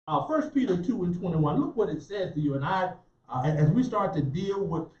1 Peter 2:21, look what it says to you and I as we start to deal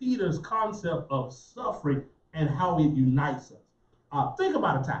with Peter's concept of suffering and how it unites us. Think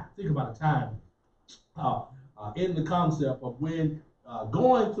about a time in the concept of when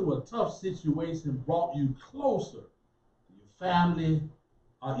going through a tough situation brought you closer to your family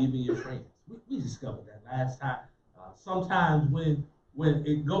or even your friends. We discovered that last time. Sometimes when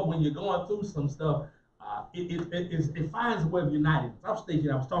you're going through some stuff, it finds a way of uniting. I was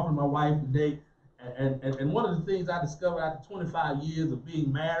talking to my wife today, and one of the things I discovered after 25 years of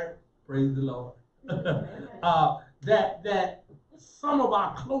being married, praise the Lord, that some of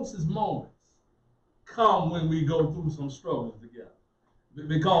our closest moments come when we go through some struggles together.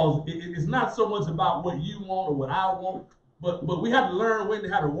 Because it's not so much about what you want or what I want, but we have to learn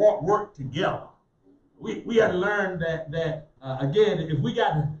how to work together. We have to learn that again, if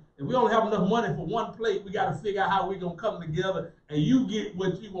we only have enough money for one plate, we got to figure out how we're gonna come together, and you get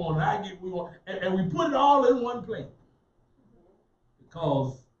what you want, and I get what we want, and we put it all in one plate.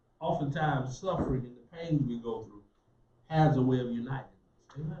 Because oftentimes suffering and the pain we go through has a way of uniting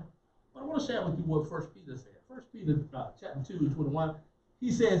us. Amen. But I want to share with you what 1 Peter said. 1 Peter chapter 2:21,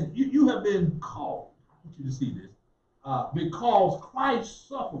 he says, you have been called. I want you to see this. Because Christ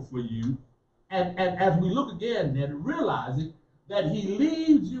suffered for you, and as we look again at it, realizing that he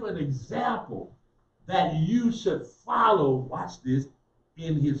leaves you an example that you should follow, watch this,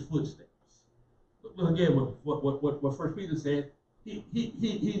 in his footsteps. Look again what 1 Peter said. He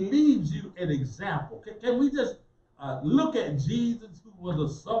leaves you an example. Can we just look at Jesus, who was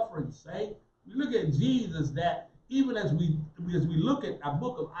a suffering saint? We look at Jesus that even as we look at our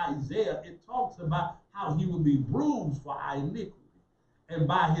book of Isaiah, it talks about how he will be bruised for our iniquity, and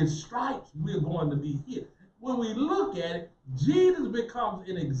by his stripes we're going to be healed. When we look at it, Jesus becomes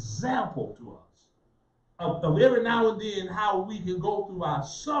an example to us of every now and then how we can go through our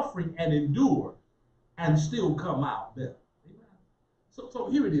suffering and endure and still come out better. So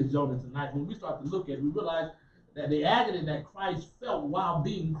here it is, Jonah, tonight. When we start to look at it, we realize that the agony that Christ felt while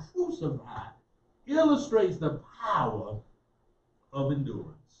being crucified illustrates the power of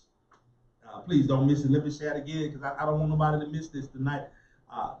endurance. Please don't miss it. Let me share it again, because I don't want nobody to miss this tonight.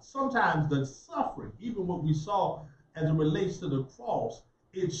 Sometimes the suffering, even what we saw as it relates to the cross,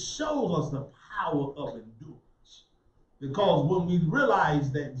 it shows us the power of endurance. Because when we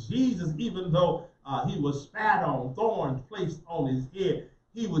realize that Jesus, even though he was spat on, thorns placed on his head,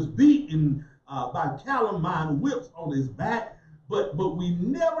 he was beaten by calamine whips on his back, but we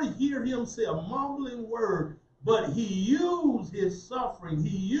never hear him say a mumbling word, but he used his suffering,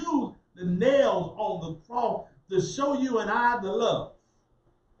 he used the nails on the cross to show you and I the love,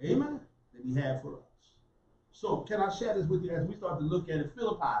 amen, that he had for us. So can I share this with you as we start to look at it?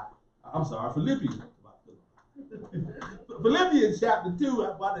 Philippians. Philippians chapter 2,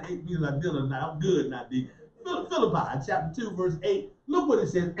 about the 8 means I did it now. I'm good now, D. Philippi chapter 2, verse 8. Look what it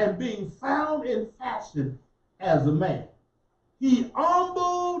says. And being found in fashion as a man, he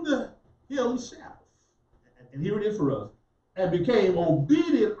humbled himself. And here it is for us. And became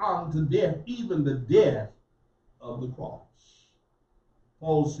obedient unto death, even the death of the cross.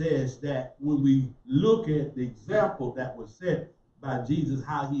 Paul says that when we look at the example that was set by Jesus,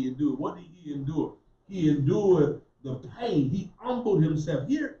 how he endured. What did he endure? He endured the pain. He humbled himself.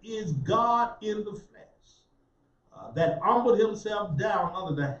 Here is God in the flesh that humbled himself down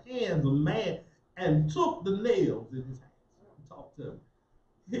under the hands of man and took the nails in his hands. Talk to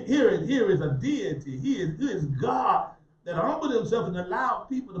him. Here is a deity. Here is God that humbled himself and allowed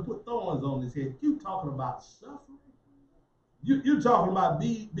people to put thorns on his head. You talking about suffering? You're talking about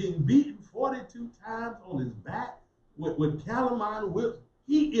being beaten 42 times on his back with calamine whips.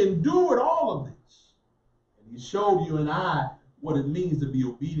 He endured all of this. And he showed you and I what it means to be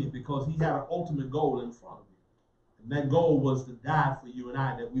obedient, because he had an ultimate goal in front of him. And that goal was to die for you and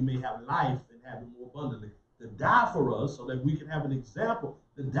I, that we may have life and have it more abundantly. To die for us so that we can have an example.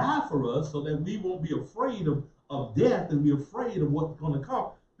 To die for us so that we won't be afraid of death and be afraid of what's going to come,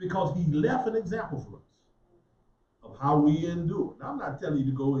 because he left an example for us of how we endure. Now, I'm not telling you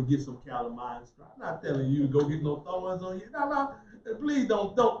to go and get some calamine stripe. I'm not telling you to go get no thorns on you. No. Please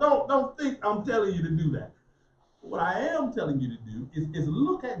don't think I'm telling you to do that. What I am telling you to do is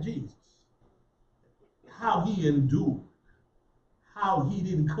look at Jesus. How he endured. How he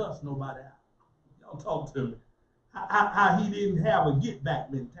didn't cuss nobody out. Y'all talk to me. How he didn't have a get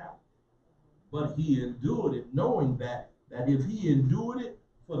back mentality. But he endured it, knowing that if he endured it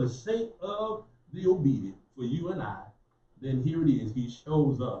for the sake of the obedient, for you and I, then here it is. He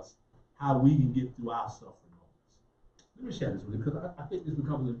shows us how we can get through our suffering moments. Let me share this with you, because I think this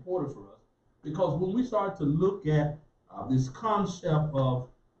becomes important for us. Because when we start to look at this concept of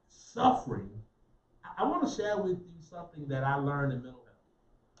suffering, I want to share with you something that I learned in mental health.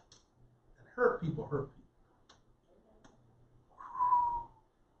 And hurt people hurt people.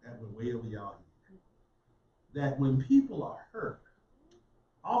 That went way over y'all here. That when people are hurt,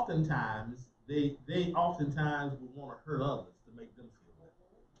 oftentimes they oftentimes will want to hurt others to make them feel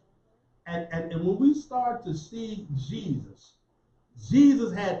better. And when we start to see Jesus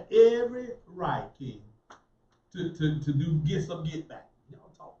had every right, King, to get some get back.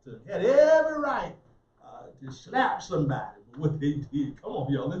 Y'all talk to him. He had every right to slap somebody for what they did. Come on,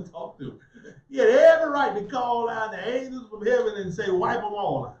 y'all, let's talk to him. He had every right to call out the angels from heaven and say, wipe them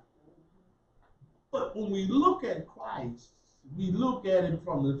all out. But when we look at Christ, we look at him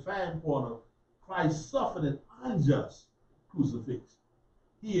from the standpoint of Christ suffered an unjust crucifixion.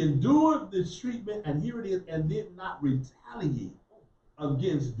 He endured this treatment, and here it is, and did not retaliate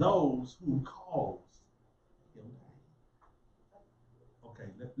against those who caused him pain. Okay,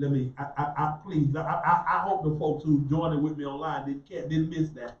 let me, please, I hope the folks who joining with me online didn't miss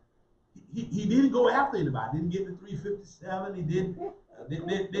that. He didn't go after anybody. Didn't get the 357. He didn't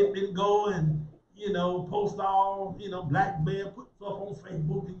go and, post all, black man, put stuff on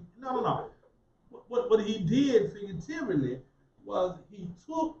Facebook. No. What he did figuratively was he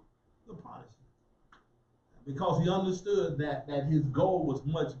took the punishment because he understood that his goal was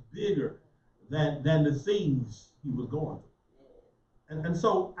much bigger than the things he was going through. And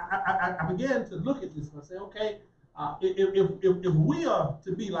so I began to look at this and I say, okay, if we are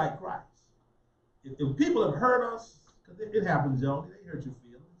to be like Christ, if people have hurt us, because it happens, Johnny, they hurt your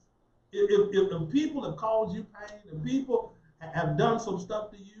feelings. If people have caused you pain, if people have done some stuff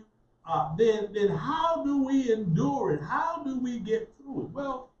to you, then how do we endure it? How do we get through it?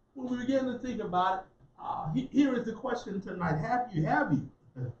 Well, when we begin to think about it, here is the question tonight. Have you ever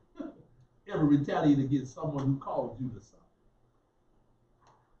retaliated against someone who caused you to suffer?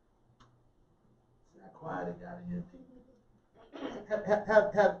 Is that quiet out here?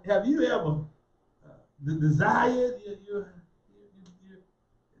 Have you ever desired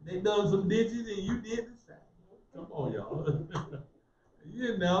they done some ditches and you did the same? Come on, y'all.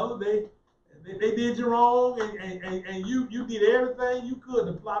 They did you wrong and you did everything you could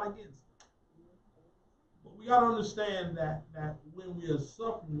to plot against them. But we got to understand that when we are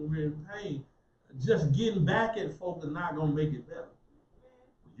suffering, when we're in pain, just getting back at folks is not going to make it better.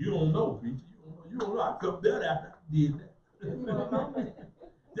 You don't know, preacher. You don't know. I come down after I did that.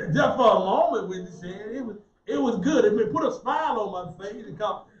 Just for a moment when you said it was good. It put a smile on my face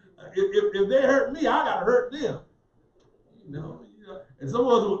because if they hurt me, I gotta hurt them. And some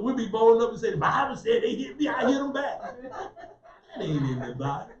of us would be bold enough to say the Bible said they hit me, I hit them back. That ain't in the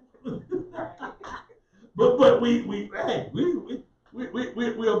Bible. but we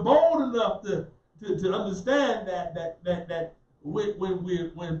are bold enough to understand that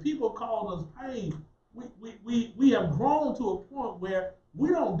when people cause us pain, we have grown to a point where we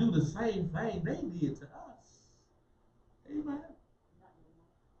don't do the same thing they did to us. Amen.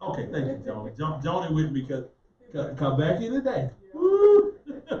 Okay, thank you, Johnny. Johnny with me because back in the day, woo,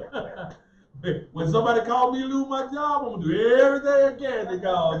 when somebody called me to lose my job, I'm gonna do everything I can to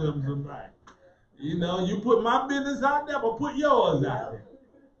call them somebody. You put my business out there, but put yours out there.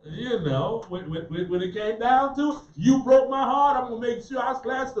 When it came down to it, you broke my heart. I'm gonna make sure I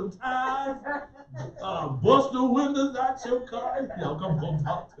slash some tires, bust the windows out your car. Come on,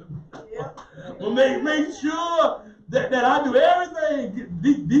 talk to me. Well, make sure that I do everything.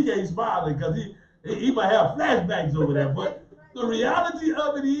 DK's smiling because he might have flashbacks over there. But the reality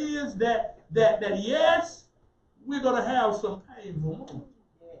of it is that yes, we're gonna have some painful moments.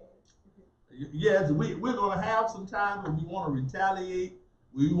 Yes, we're gonna have some times when we want to retaliate.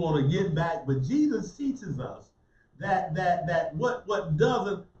 We want to get back, but Jesus teaches us that what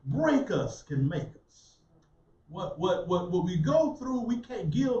doesn't break us can make us. What we go through, we can't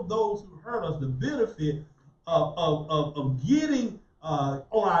give those who hurt us the benefit of getting on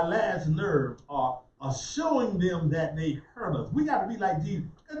our last nerve or showing them that they hurt us. We got to be like Jesus,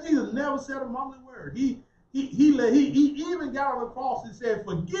 because Jesus never said a mumbling word. He even got on the cross and said,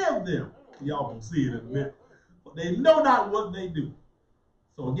 "Forgive them." Y'all can see it in a minute. But they know not what they do.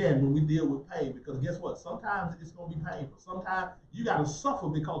 So again, when we deal with pain, because guess what? Sometimes it's going to be painful. Sometimes you got to suffer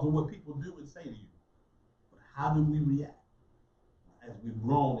because of what people do and say to you. But how do we react as we've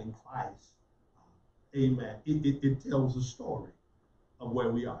grown in Christ? Amen. It tells the story of where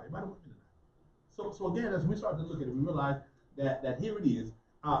we are. Everybody with me tonight? So again, as we start to look at it, we realize that here it is.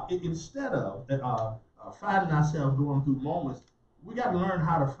 Instead of finding ourselves going through moments, we got to learn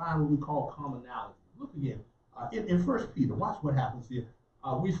how to find what we call commonality. Look again. In 1 Peter, watch what happens here.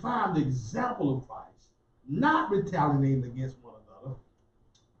 We find the example of Christ, not retaliating against one another,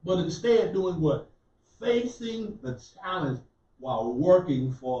 but instead doing what? Facing the challenge while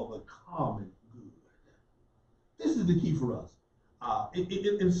working for the common good. This is the key for us.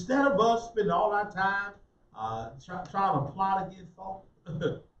 Instead of us spending all our time trying to plot against folks,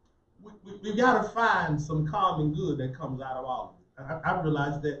 we got to find some common good that comes out of all of it. I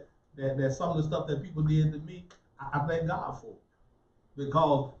realized that some of the stuff that people did to me, I thank God for.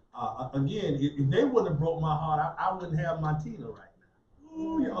 Because, again, if they wouldn't have broke my heart, I wouldn't have my Tina right now.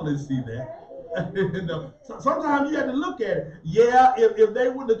 Ooh, y'all didn't see that. You know, sometimes you have to look at it. Yeah, if they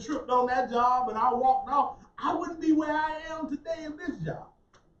wouldn't have tripped on that job and I walked off, I wouldn't be where I am today in this job.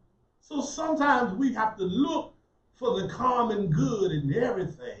 So sometimes we have to look for the common good in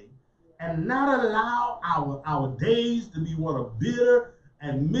everything and not allow our days to be one of bitter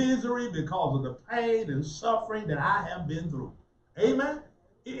and misery because of the pain and suffering that I have been through. Amen.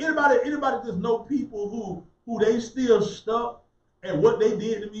 Anybody just know people who they still stuck at what they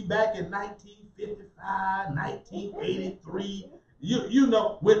did to me back in 1955, 1983. You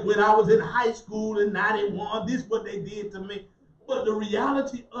know, when I was in high school in 91, this is what they did to me. But the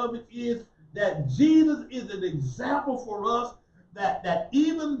reality of it is that Jesus is an example for us that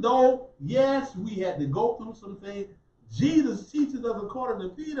even though, yes, we had to go through some things, Jesus teaches us, according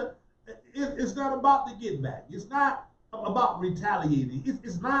to Peter, it's not about the get back. It's not about retaliating.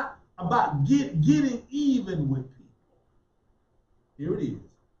 It's not about getting even with people. Here it is.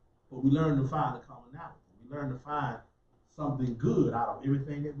 But we learn to find a commonality. We learn to find something good out of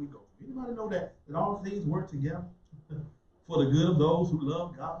everything that we go through. Anybody know that all things work together for the good of those who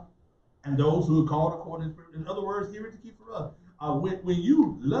love God and those who are called according to the Spirit? In other words, here is the key for us. When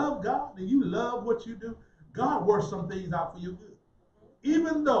you love God and you love what you do, God works some things out for your good.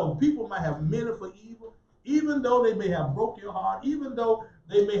 Even though people might have meant it for evil, even though they may have broke your heart, even though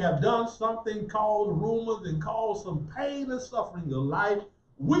they may have done something, caused rumors and caused some pain and suffering in your life,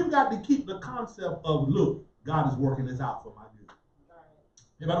 we've got to keep the concept of, look, God is working this out for my good.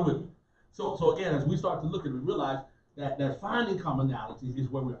 Everybody with me? So again, as we start to look at it, we realize that finding commonalities is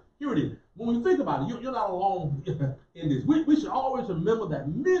where we are. Here it is. When we think about it, you're not alone in this. We should always remember that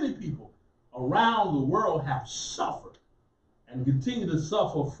many people around the world have suffered and continue to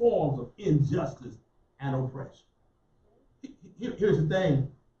suffer forms of injustice and oppression. Here's the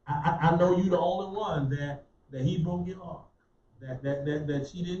thing. I know you're the only one that he broke your heart, that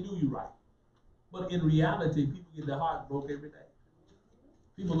she didn't do you right. But in reality, people get their heart broke every day.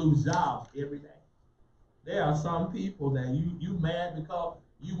 People lose jobs every day. There are some people that you mad because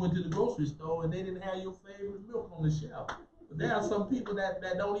you went to the grocery store and they didn't have your favorite milk on the shelf. But there are some people that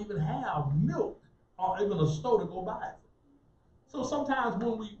don't even have milk or even a store to go buy it. So sometimes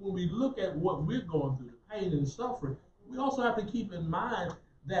when we look at what we're going through, the pain and suffering, we also have to keep in mind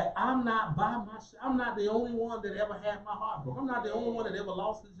that I'm not by myself. I'm not the only one that ever had my heart broken. I'm not the only one that ever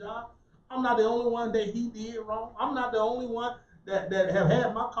lost his job. I'm not the only one that he did wrong. I'm not the only one that have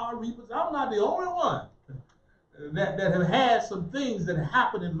had my car repossessed. I'm not the only one that have had some things that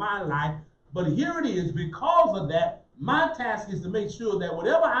happened in my life. But here it is. Because of that, my task is to make sure that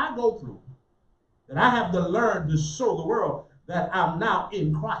whatever I go through, that I have to learn to show the world that I'm now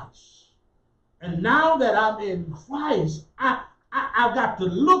in Christ. And now that I'm in Christ, I've got to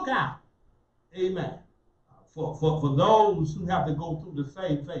look out, amen, for those who have to go through the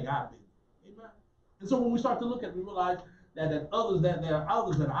same thing I've been. Amen. And so when we start to look at it, we realize that there are others that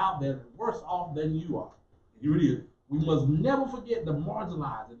are out there that are worse off than you are. Here it is. We must never forget the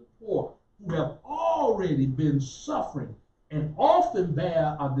marginalized and the poor who have already been suffering and often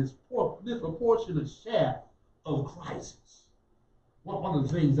bear a disproportionate share of crisis. One of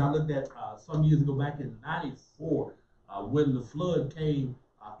the things I looked at some years ago, back in '94, when the flood came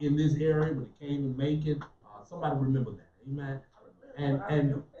in this area, when it came in Macon, somebody remember that, amen?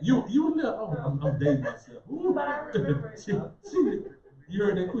 And you live, oh, I'm dating myself. Ooh. But I remember it. You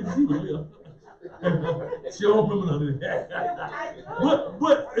heard that quick, she was live. She don't remember none of that. But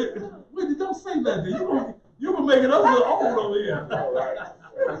don't say nothing. You gonna make it us look old over here.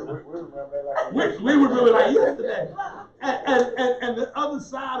 We remember like yesterday. And the other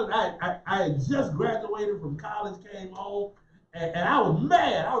side of that, I had just graduated from college, came home, and I was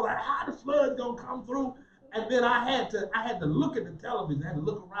mad. I was like, how the flood's gonna come through? And then I had to look at the television, I had to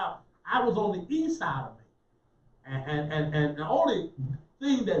look around. I was on the east side of me. And the only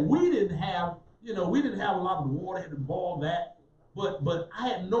thing that we didn't have, we didn't have a lot of the water, had to boil that. But I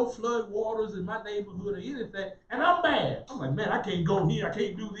had no flood waters in my neighborhood or anything. And I'm mad. I'm like, man, I can't go here, I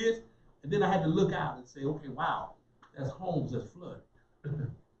can't do this. And then I had to look out and say, okay, wow, there's homes that's flooded.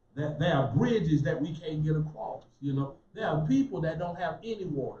 There are bridges that we can't get across. There are people that don't have any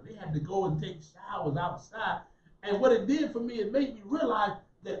water. They had to go and take showers outside. And what it did for me, it made me realize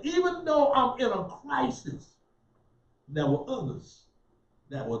that even though I'm in a crisis, there were others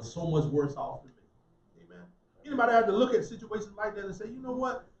that were so much worse off than me. Amen. Anybody have to look at situations like that and say, you know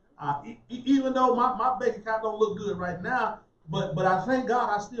what? Even though my bank account don't look good right now, but I thank God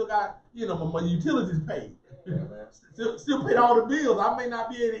I still got, you know, my utilities paid. still paid all the bills. I may not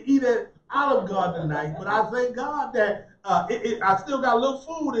be able to eat at Olive Garden tonight, but I thank God that I still got a little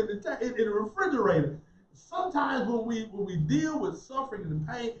food in the refrigerator. Sometimes when we deal with suffering and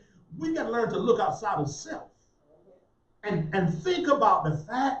pain, we got to learn to look outside of self and think about the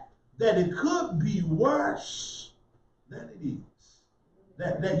fact that it could be worse than it is.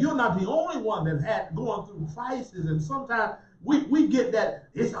 That you're not the only one that had going through crisis, and sometimes we get that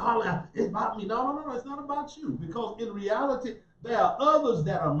it's about me. No, it's not about you, because in reality there are others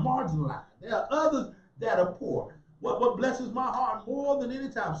that are marginalized. There are others that are poor. What blesses my heart more than any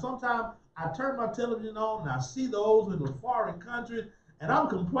time, sometimes I turn my television on and I see those in the foreign countries, and I'm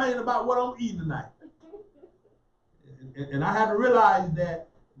complaining about what I'm eating tonight. And I have to realize that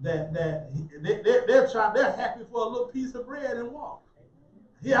they're happy for a little piece of bread and water.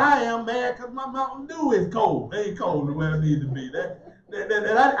 Here I am mad because my Mountain Dew is cold. It ain't cold the way it needs to be.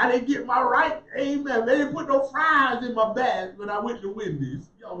 I didn't get my right. Amen. They didn't put no fries in my bag when I went to Wendy's.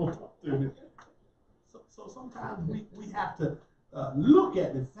 Y'all won't talk to me. So sometimes we have to look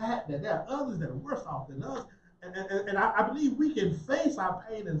at the fact that there are others that are worse off than us. And I believe we can face our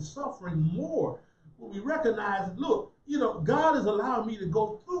pain and suffering more when we recognize, look, you know, God is allowing me to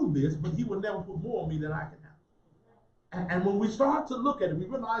go through this, but he will never put more on me than I can handle. And when we start to look at it, we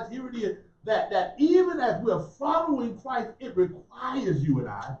realize here it is that even as we're following Christ, it requires you and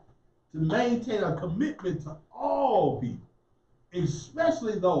I to maintain a commitment to all people,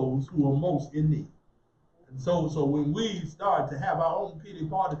 especially those who are most in need. And so when we start to have our own pity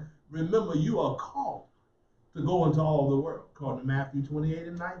party, remember you are called to go into all the world. According to Matthew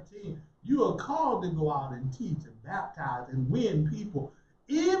 28:19, you are called to go out and teach and baptize and win people,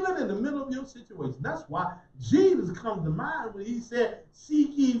 even in the middle of your situation. That's why Jesus comes to mind when he said,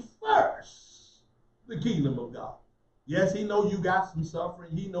 seek ye first the kingdom of God. Yes, he know you got some suffering.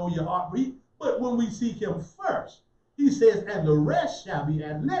 He know your heart beat. But when we seek him first, he says, and the rest shall be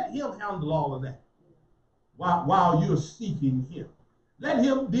added. Let him handle all of that while you're seeking him. Let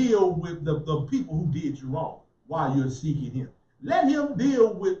him deal with the people who did you wrong while you're seeking him. Let him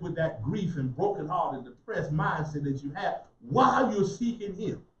deal with that grief and broken heart and depressed mindset that you have while you're seeking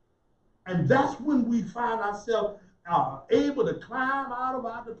him. And that's when we find ourselves able to climb out of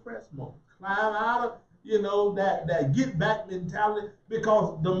our depressed moment, climb out of, you know, that get back mentality,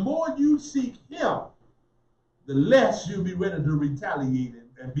 because the more you seek him, the less you'll be ready to retaliate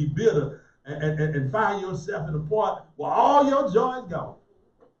and be bitter and find yourself in a point where all your joy is gone.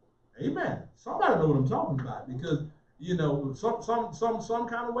 Amen. Somebody know what I'm talking about, because you know, some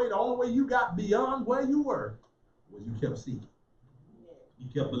kind of way, the only way you got beyond where you were was you kept seeking. You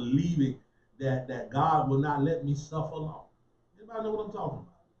kept believing that God will not let me suffer long. Anybody know what I'm talking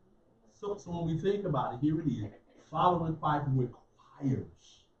about? So when we think about it, here it is. Following Christ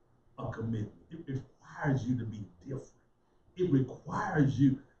requires a commitment. It requires you to be different. It requires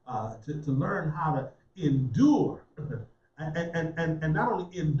you to learn how to endure. and not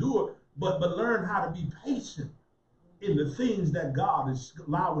only endure, but learn how to be patient in the things that God is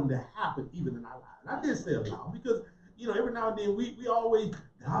allowing to happen even in our lives. And I did say allow, because, you know, every now and then we always,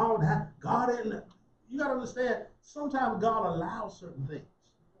 God, and you got to understand, sometimes God allows certain things.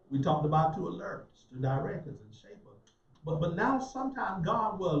 We talked about to alert us, to direct us and shape us. But now sometimes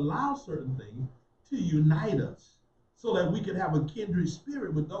God will allow certain things to unite us so that we can have a kindred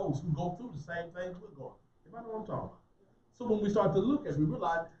spirit with those who go through the same things we're going through. You know what I'm talking about? So when we start to look at it, we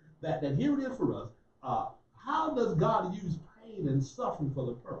realize that here it is for us. How does God use pain and suffering for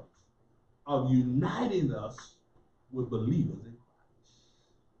the purpose of uniting us with believers in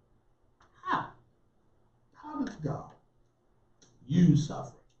Christ? How does God use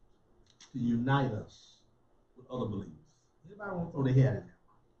suffering to unite us with other believers? Anybody want to throw their head in there?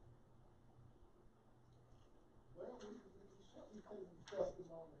 Well, we can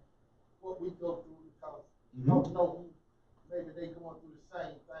testimony what we go through, because you don't know who maybe they going through the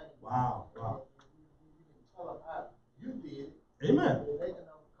same thing. Wow. Tell them how you did it. Amen. They can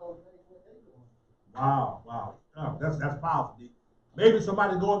coordinate what they're doing. Wow. Oh, that's powerful. Maybe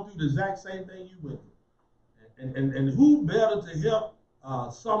somebody going through the exact same thing you went through. And who better to help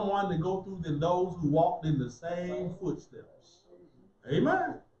someone to go through than those who walked in the same footsteps? Amen.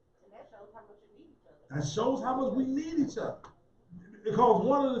 And that shows how much you need each other. That shows how much we need each other. Because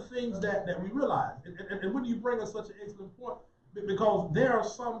one of the things that we realize, and when you bring us such an excellent point, because there are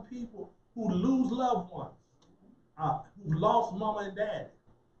some people who lose loved ones, who lost mama and daddy,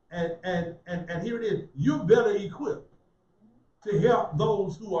 And here it is. You're better equipped to help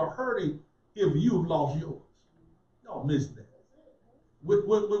those who are hurting if you've lost yours. Don't miss that.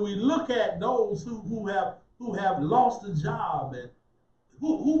 When we look at those who have lost a job, and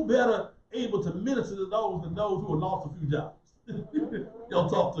who better able to minister to those than those who have lost a few jobs? Y'all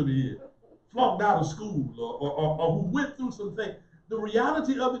talk to me here. Flunked out of school or who went through some things. The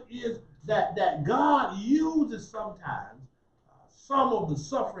reality of it is that God uses sometimes some of the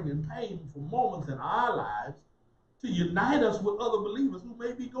suffering and pain for moments in our lives to unite us with other believers who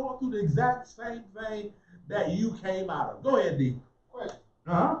may be going through the exact same thing that you came out of. Go ahead, D. Question.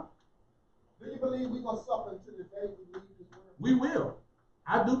 Uh-huh. Do you believe we're going to suffer until the day we leave this world? We will.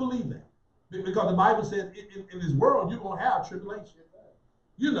 I do believe that. Because the Bible says in this world, you're going to have tribulation.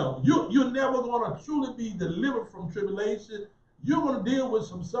 You know, you're never going to truly be delivered from tribulation. You're going to deal with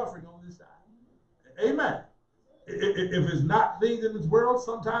some suffering on this side. Amen. If it's not things in this world,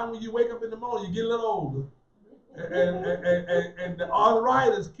 sometimes when you wake up in the morning, you get a little older. And the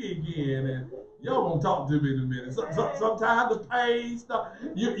arthritis kick in, and y'all won't talk to me in a minute. Sometimes the pain stuff.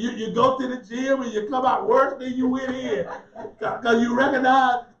 You go to the gym and you come out worse than you went in, because you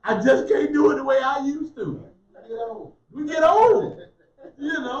recognize I just can't do it the way I used to. We get old.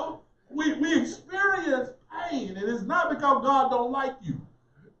 You know, we experience pain, and it's not because God don't like you.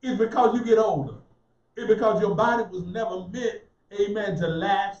 It's because you get older. It's because your body was never meant, amen, to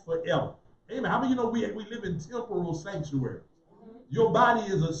last forever. Amen. How many of you know we live in temporal sanctuary? Your body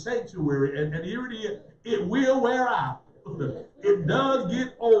is a sanctuary, and here it is. It will wear out. It does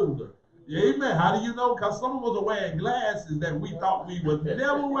get older. Amen. How do you know? Because some of us are wearing glasses that we thought we would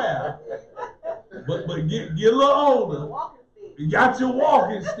never wear. But get a little older. You got your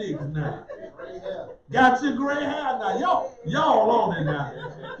walking sticks now. Got your gray hair now. Y'all on it now.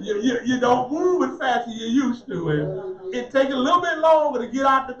 You don't move as fast as you used to. And it takes a little bit longer to get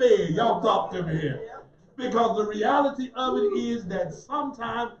out the bed. Y'all talk to me here. Because the reality of it is that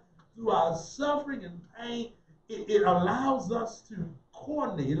sometimes through our suffering and pain, it allows us to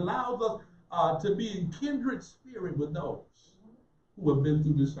coordinate. It allows us to be in kindred spirit with those who have been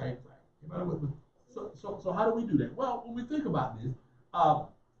through the same thing. Anybody with me? So how do we do that? Well, when we think about this,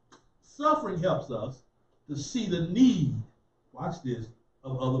 suffering helps us to see the need, watch this,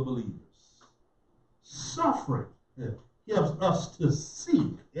 of other believers. Suffering helps us to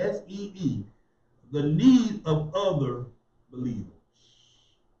see, S-E-E, the need of other believers.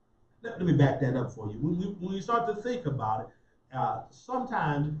 Let me back that up for you. When you start to think about it,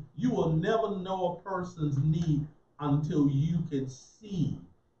 sometimes you will never know a person's need until you can see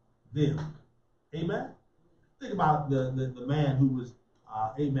them. Amen? Think about the man who was,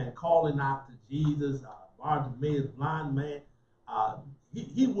 amen, calling out to Jesus, Bartimaeus, blind man.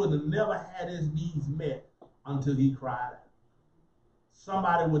 He would have never had his needs met until he cried out.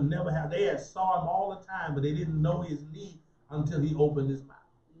 Somebody would never have. They had saw him all the time, but they didn't know his need until he opened his mouth.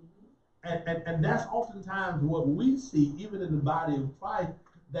 And that's oftentimes what we see, even in the body of Christ,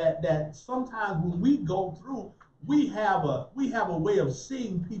 that sometimes when we go through, we have a way of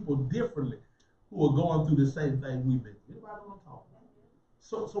seeing people differently who are going through the same thing we've been through. Anybody know what I'm talking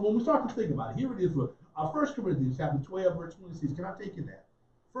about? So when we start to think about it, here it is for 1 Corinthians chapter 12, verse 26. Can I take you there?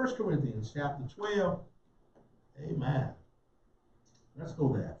 1 Corinthians chapter 12. Amen. Let's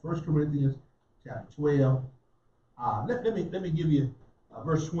go there. 1 Corinthians chapter 12. Let me give you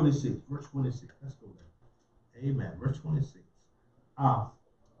verse 26. Verse 26. Let's go there. Amen. Verse 26.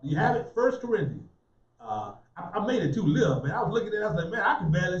 You have it? 1 Corinthians. I made it too little, man. I was looking at it, I was like, man, I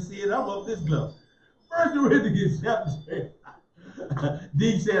can barely see it. I'm up this close. 1 Corinthians chapter 12.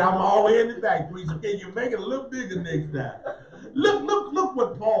 D said, I'm all the way in the back, preacher. Can you make it a little bigger next time? Look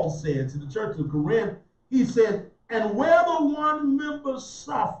what Paul said to the church of Corinth. He said, and whether one member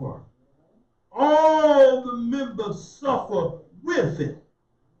suffer, all the members suffer with it.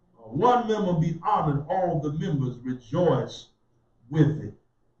 Or one member be honored, all the members rejoice with it.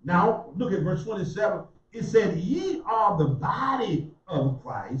 Now, look at verse 27. It said, ye are the body of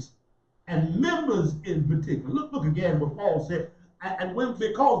Christ, and members in particular. Look again what Paul said. And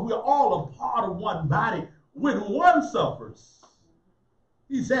because we're all a part of one body, when one suffers,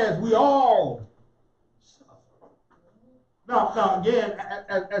 he says we all suffer. Now again,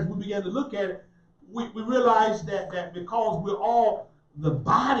 as we begin to look at it, we realize that because we're all the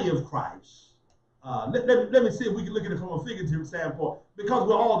body of Christ, let me see if we can look at it from a figurative standpoint. Because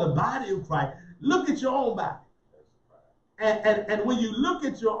we're all the body of Christ, look at your own body. And when you look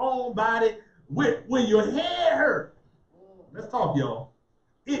at your own body, when your head hurts, let's talk, y'all.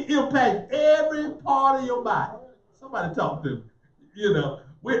 It impacts every part of your body. Somebody talk to me. You know,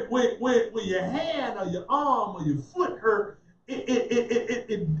 when your hand or your arm or your foot hurt,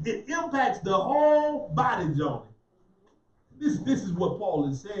 it impacts the whole body, Johnny. This is what Paul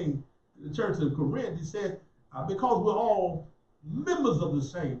is saying to the church of Corinth. He says, because we're all members of the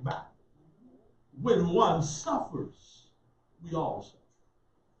same body. When one suffers, we all suffer.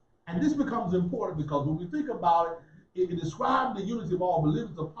 And this becomes important because when we think about it, it describes the unity of all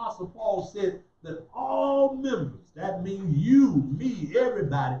believers. The Apostle Paul said that all members, that means you, me,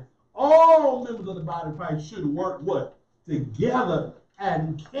 everybody, all members of the body of Christ should work what? Together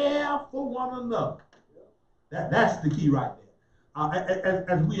and care for one another. That's the key right there.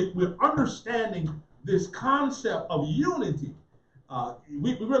 As we're understanding this concept of unity,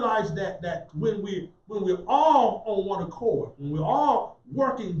 we realize that when we're all on one accord, when we're all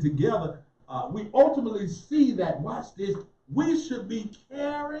working together, we ultimately see that, watch this, we should be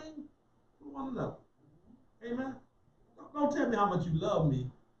caring for one another. Amen. Don't tell me how much you love me,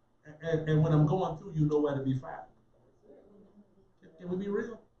 and when I'm going through, you know where to be found. Can we be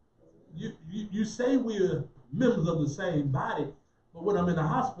real? You say we're members of the same body, but when I'm in the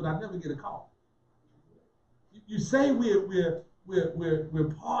hospital, I never get a call. You say we're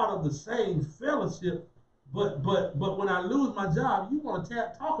part of the same fellowship, but when I lose my job, you want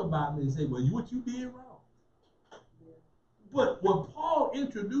to talk about me and say, well, what you did wrong. But what Paul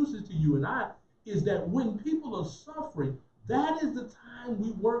introduces to you and I is that when people are suffering, that is the time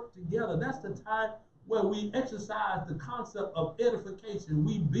we work together. That's the time where we exercise the concept of edification.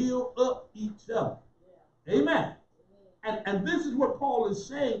 We build up each other. Amen. And this is what Paul is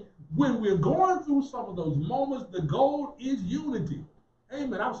saying. When we're going through some of those moments, the goal is unity.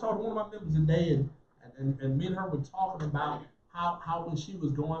 Amen. I was talking to one of my members today, and me and her were talking about how when she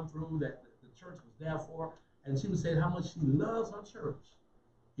was going through that, the church was there for her, and she was saying how much she loves her church.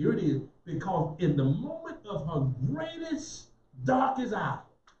 Here it is, because in the moment of her greatest, darkest hour,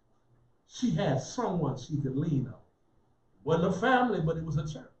 she had someone she could lean on. It wasn't a family, but it was a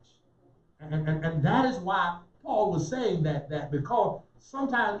church. And that is why Paul was saying that because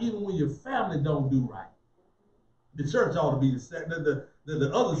sometimes even when your family don't do right, the church ought to be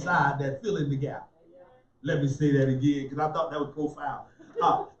the other side that fill in the gap. Let me say that again because I thought that was profound.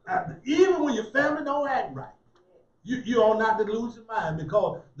 Even when your family don't act right, you ought not to lose your mind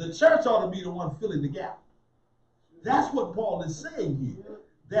because the church ought to be the one filling the gap. That's what Paul is saying here.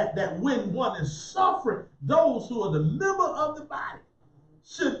 That when one is suffering, those who are the member of the body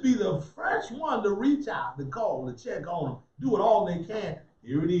should be the first one to reach out, to call, to check on them, do what all they can.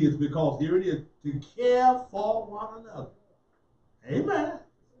 Here it is, because here it is, to care for one another. Amen.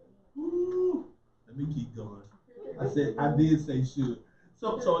 Ooh. Let me keep going. I did say should.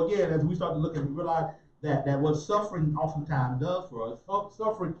 So again, as we start to look at it, we realize that what suffering oftentimes does for us,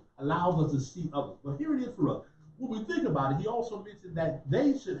 suffering allows us to see others. But here it is for us. When we think about it, he also mentioned that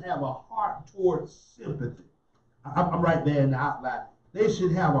they should have a heart towards sympathy. I'm right there in the outline. They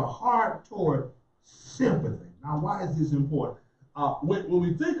should have a heart toward sympathy. Now, why is this important? When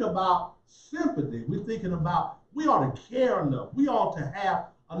we think about sympathy, we're thinking about we ought to care enough. We ought to have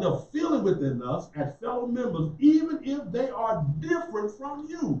enough feeling within us as fellow members, even if they are different from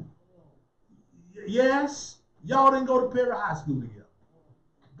you. Yes, y'all didn't go to Perry High School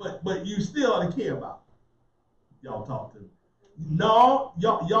together, but you still ought to care about them. Y'all talk to me. No,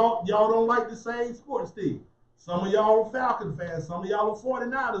 y'all don't like the same sports team. Some of y'all are Falcon fans, some of y'all are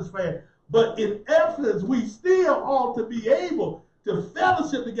 49ers fans. But in essence, we still ought to be able to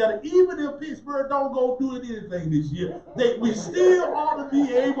fellowship together, even if Pittsburgh don't go doing anything this year. We still ought to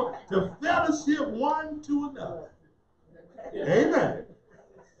be able to fellowship one to another. Amen.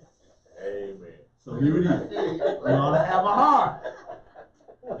 Amen. So here it is. We ought to have a heart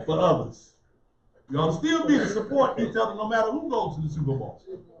for others. We ought to still be to support each other no matter who goes to the Super Bowl.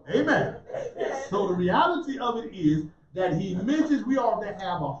 Amen. So the reality of it is that he mentions we ought to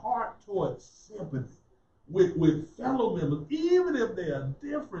have a heart towards sympathy with fellow members, even if they are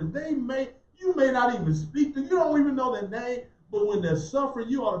different. You may not even speak to, you don't even know their name, but when they're suffering,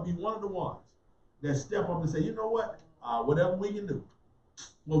 you ought to be one of the ones that step up and say, you know what, whatever we can do.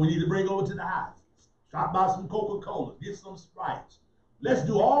 Well, we need to bring over to the house. Stop by some Coca-Cola, get some Sprites. Let's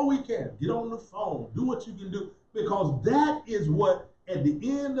do all we can. Get on the phone, do what you can do, because that is what, at the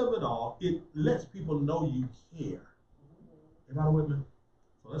end of it all, it lets people know you care. Everybody with me?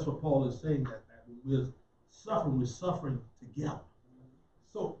 So that's what Paul is saying, that when we're suffering together.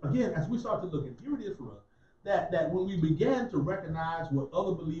 So again, as we start to look, and here it is for us, that when we begin to recognize what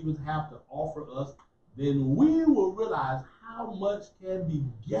other believers have to offer us, then we will realize how much can be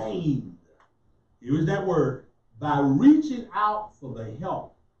gained. Here is that word, by reaching out for the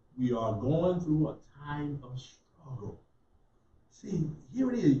help we are going through a time of struggle. See,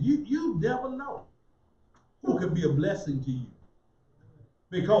 here it is. You never know who could be a blessing to you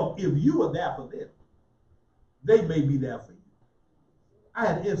Because if you are there for them, they may be there for you. I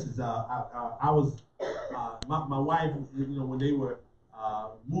had an instance. I was my wife. When they were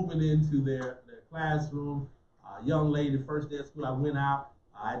moving into their classroom, young lady, first day of school, I went out.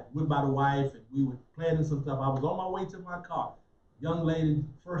 I went by the wife, and we were planning some stuff. I was on my way to my car. Young lady,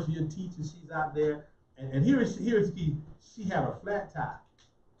 first year teacher, she's out there, and here is she had a flat tire.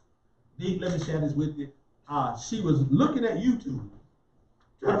 Let me share this with you. She was looking at YouTube,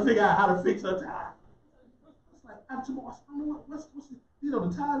 trying to figure out how to fix her tire. It's like, I don't know what's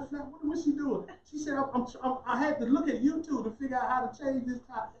the tire flat. What's she doing? She said, I had to look at YouTube to figure out how to change this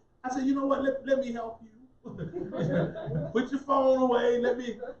tire. I said, you know what? Let me help you. Put your phone away. Let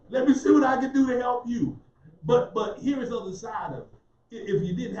me see what I can do to help you. But here is the other side of it. If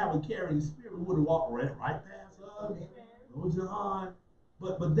you didn't have a caring spirit, we would have walked right past us. No, John.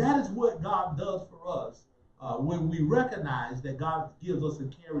 But that is what God does for us when we recognize that God gives us a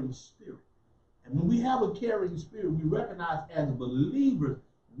caring spirit. And when we have a caring spirit, we recognize as believers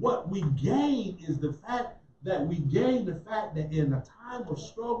what we gain is the fact that in a time of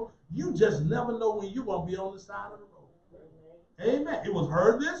struggle, you just never know when you're going to be on the side of the road. Amen. It was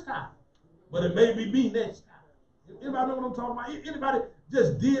her this time, but it may be me next time. Anybody know what I'm talking about? Anybody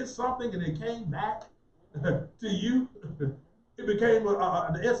just did something and it came back to you? It became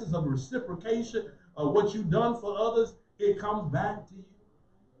the essence of reciprocation of what you've done for others. It comes back to you.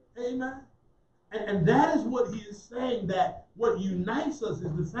 Amen. And that is what he is saying, that what unites us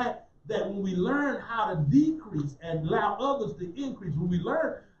is the fact that when we learn how to decrease and allow others to increase, when we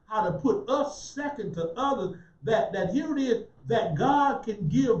learn how to put us second to others, that here it is, that God can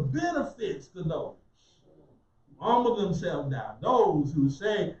give benefits to those. Humble themselves down. Those who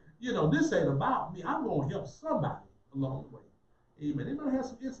say, this ain't about me. I'm going to help somebody along the way. Amen. Anybody have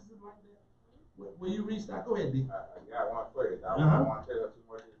some instances like that? Where you reached out? Go ahead, D. I got one for you. I don't want to tell you too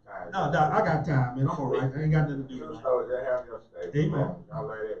much of the time. No, I got time, man. I'm all right. I ain't got nothing to do with it. So they have your state. Amen. Young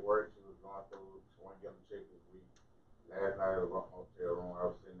lady at work, she was going through, she wanted to get a check this week. Last night at a hotel room, I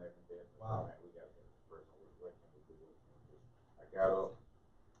was sitting there and said, wow, man, we got to get this person. What can we do? I got up.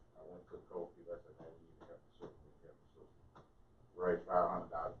 I went to the coffee. I said, man, we need to help the sister. We help the sister. Raised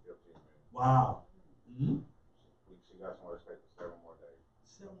 $500 in 15 minutes. Wow. Mm-hmm. She got somewhere to stay for 7 more days.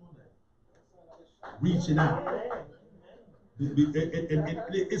 7 more days. Reaching out.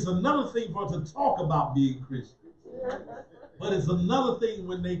 It's another thing for us to talk about being Christian. But it's another thing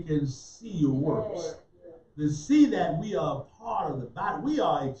when they can see your works. To see that we are a part of the body. We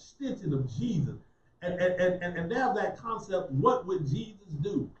are an extension of Jesus. And there's that concept, what would Jesus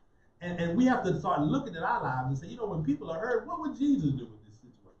do? And we have to start looking at our lives and say, when people are hurt, what would Jesus do with this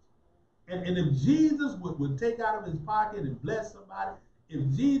situation? And if Jesus would take out of his pocket and bless somebody, if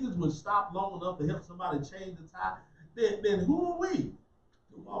Jesus would stop long enough to help somebody change the tire, then who are we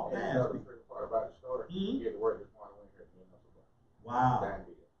to walk past people? The part about the story, he had to work this morning when he heard me. Wow.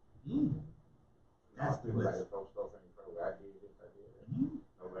 That's the people like blessing. to throw stuff in your throat. I did this, I did that.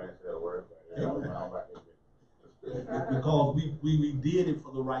 Nobody said a word about it. Because we did it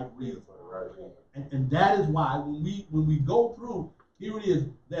for the right reason. For the right reason. And that is why when we go through, here it is,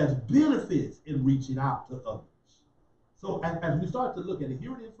 there's benefits in reaching out to others. So as we start to look at it,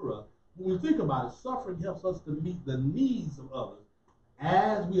 here it is for us. When we think about it, suffering helps us to meet the needs of others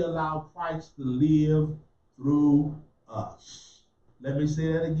as we allow Christ to live through us. Let me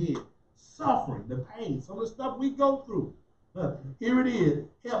say that again. Suffering, the pain, some of the stuff we go through. Here it is,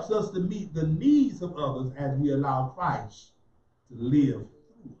 helps us to meet the needs of others as we allow Christ to live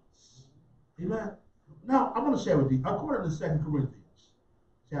through us. Amen. Now, I want to share with you, according to 2 Corinthians,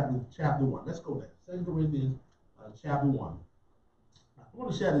 chapter 1. Let's go there. 2 Corinthians, chapter 1. I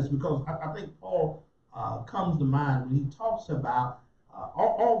want to share this because I think Paul comes to mind when he talks about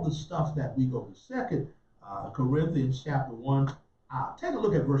all the stuff that we go through. 2 Corinthians, chapter 1. Take a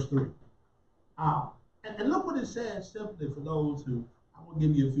look at verse 3. And look what it says simply for those who, I'm going to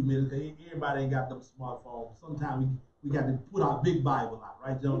give you a few minutes. Everybody ain't got them smartphones. Sometimes we got to put our big Bible out,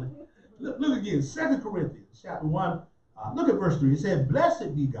 right, Jonah? Look again, 2 Corinthians, chapter 1. Look at verse 3. It said,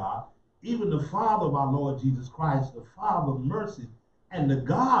 blessed be God, even the Father of our Lord Jesus Christ, the Father of mercy, and the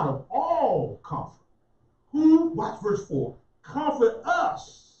God of all comfort, who, watch verse 4, comfort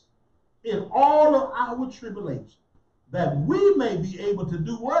us in all of our tribulation, that we may be able to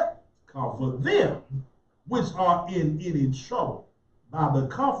do what? Comfort them which are in any trouble, by the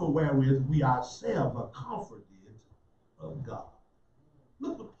comfort wherewith we ourselves are comforted of God.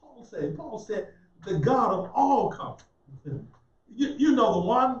 Look what Paul said. Paul said, the God of all comfort. You know the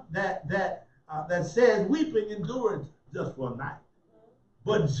one that says weeping endureth just for a night,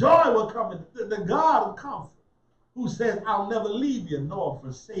 but joy will come. The God of comfort. who says, I'll never leave you nor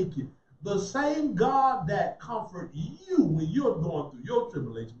forsake you. The same God that comforts you when you're going through your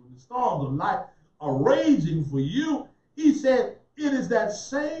tribulation, when the storms of life are raging for you, he said, it is that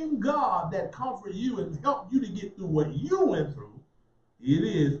same God that comforts you and helped you to get through what you went through. It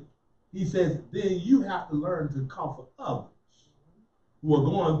is, he says, then you have to learn to comfort others who are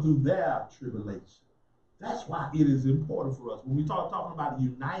going through their tribulation. That's why it is important for us. When we start talking about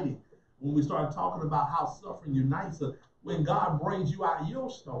uniting, when we start talking about how suffering unites us, when God brings you out of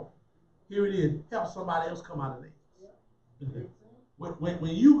your storm, here it is, help somebody else come out of theirs.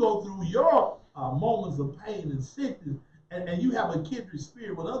 When you go through your moments of pain and sickness, and you have a kindred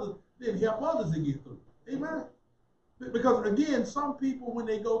spirit with others, then help others to get through. Amen? Because again, some people, when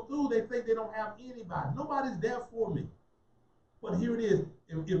they go through, they think they don't have anybody. Nobody's there for me. But here it is.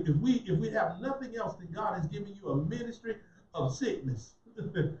 If we have nothing else, then God has given you a ministry of sickness,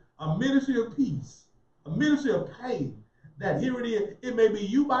 a ministry of peace, a ministry of pain. That here it is. It may be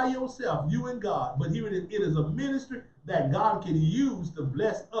you by yourself, you and God, but here it is. It is a ministry that God can use to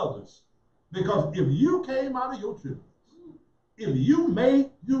bless others. Because if you came out of your tribulation, if you made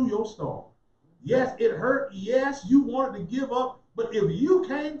through your storm, yes, it hurt. Yes, you wanted to give up, but if you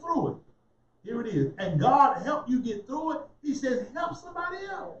came through it, here it is, and God helped you get through it, he says, help somebody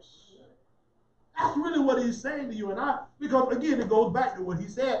else. That's really what he's saying to you and I, because again, it goes back to what he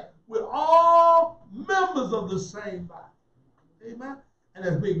said, we're all members of the same body. Amen? And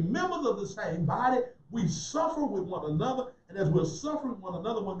as being members of the same body, we suffer with one another, and as we're suffering with one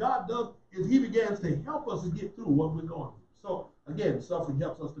another, what God does is he begins to help us to get through what we're going through. So again, suffering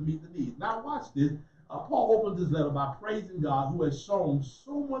helps us to meet the needs. Now watch this. Paul opens his letter by praising God who has shown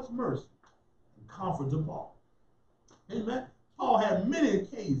so much mercy and comfort to Paul. Amen. Paul had many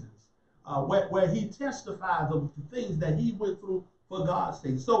occasions where he testifies of the things that he went through for God's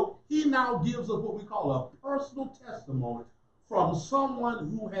sake. So he now gives us what we call a personal testimony from someone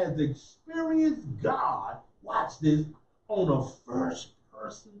who has experienced God, watch this, on a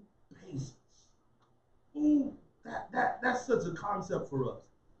first-person basis. Ooh, that's such a concept for us.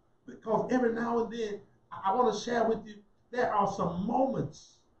 Because every now and then, I want to share with you, there are some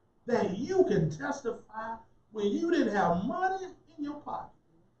moments that you can testify when you didn't have money in your pocket.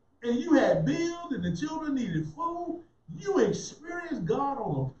 And you had bills and the children needed food. You experienced God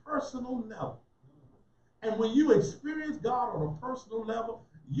on a personal level. And when you experience God on a personal level,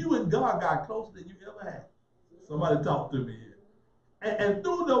 you and God got closer than you ever had. Somebody talk to me here. And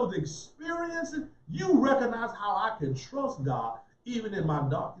through those experiences, you recognize how I can trust God even in my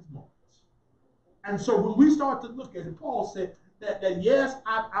darkest moments. And so when we start to look at it, Paul said that yes,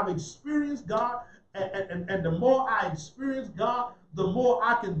 I've experienced God, and the more I experience God, the more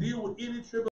I can deal with any tribulation.